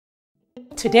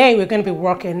Today we're going to be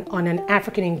working on an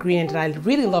African ingredient that I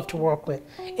really love to work with.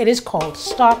 It is called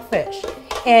stockfish,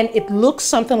 and it looks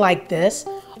something like this,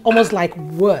 almost like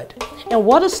wood. And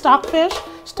what is stockfish?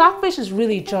 Stockfish is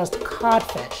really just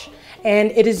codfish,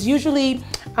 and it is usually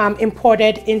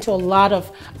imported into a lot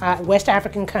of West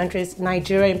African countries,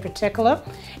 Nigeria in particular.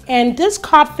 And this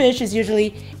codfish is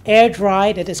usually air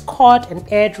dried. It is caught and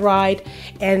air dried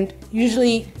and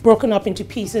usually broken up into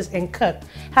pieces and cooked.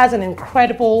 Has an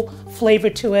incredible flavor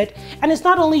to it. And it's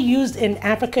not only used in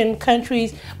African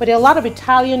countries, but there are a lot of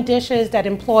Italian dishes that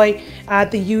employ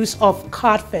the use of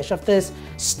codfish, of this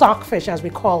stockfish as we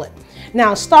call it.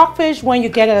 Now, stockfish, when you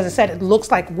get it, as I said, it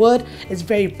looks like wood. It's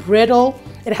very brittle.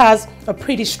 It has a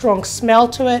pretty strong smell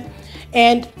to it.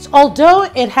 And although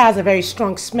it has a very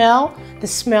strong smell, the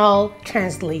smell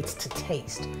translates to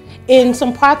taste. In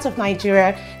some parts of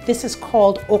Nigeria, this is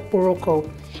called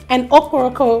okporoko. And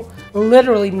okporoko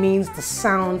literally means the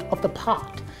sound of the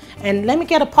pot. And let me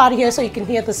get a pot here so you can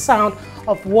hear the sound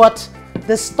of what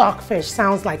this stockfish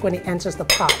sounds like when it enters the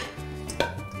pot.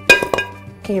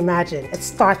 Can you imagine? It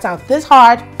starts out this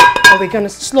hard, and we're going to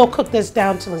slow cook this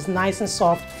down till it's nice and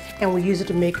soft, and we use it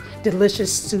to make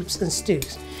delicious soups and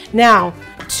stews. Now,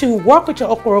 to work with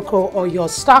your okporoko or your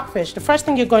stockfish, the first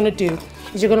thing you're going to do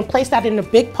is you're going to place that in a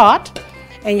big pot,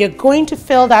 and you're going to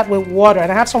fill that with water.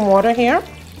 And I have some water here.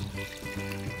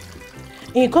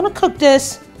 And you're going to cook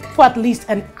this for at least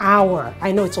an hour.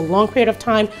 I know it's a long period of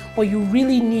time, but you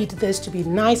really need this to be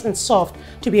nice and soft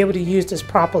to be able to use this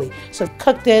properly. So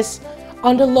cook this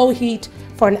under low heat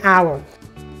for an hour.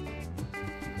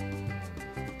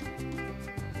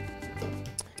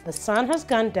 The sun has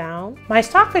gone down. My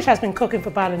stockfish has been cooking for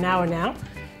about an hour now.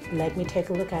 Let me take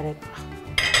a look at it.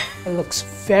 It looks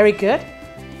very good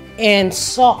and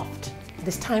soft.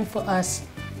 It's time for us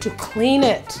to clean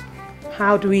it.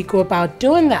 How do we go about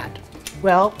doing that?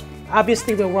 Well,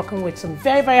 obviously we're working with some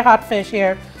very, very hot fish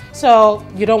here, so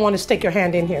you don't want to stick your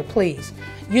hand in here, please.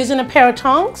 Using a pair of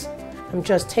tongs, I'm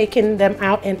just taking them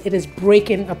out, and it is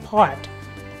breaking apart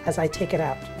as I take it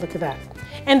out. Look at that.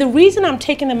 And the reason I'm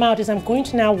taking them out is I'm going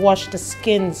to now wash the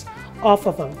skins off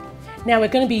of them. Now we're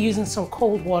going to be using some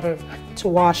cold water to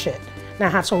wash it. Now I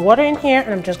have some water in here,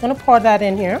 and I'm just going to pour that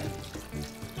in here.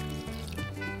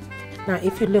 Now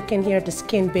if you look in here, the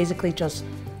skin basically just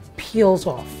peels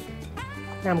off.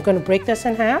 Now I'm going to break this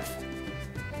in half.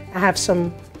 I have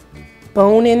some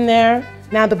bone in there.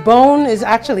 Now the bone is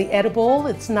actually edible.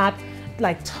 It's not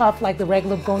like tough like the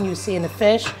regular bone you see in a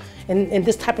fish. In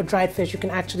this type of dried fish, you can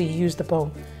actually use the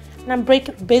bone. And I'm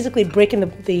basically breaking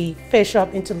the fish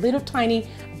up into little tiny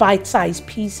bite-sized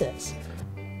pieces.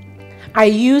 I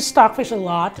use stockfish a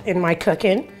lot in my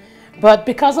cooking, but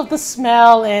because of the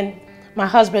smell, and my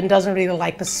husband doesn't really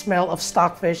like the smell of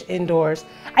stockfish indoors,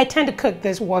 I tend to cook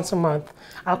this once a month.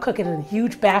 I'll cook it in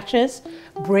huge batches,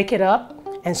 break it up,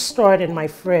 and store it in my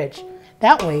fridge.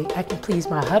 That way, I can please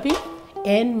my hubby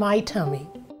and my tummy.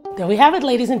 There we have it,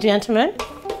 ladies and gentlemen.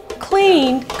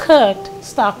 Cleaned, cooked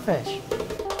stockfish.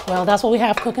 Well, that's what we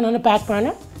have cooking on the back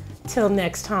burner. Till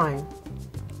next time.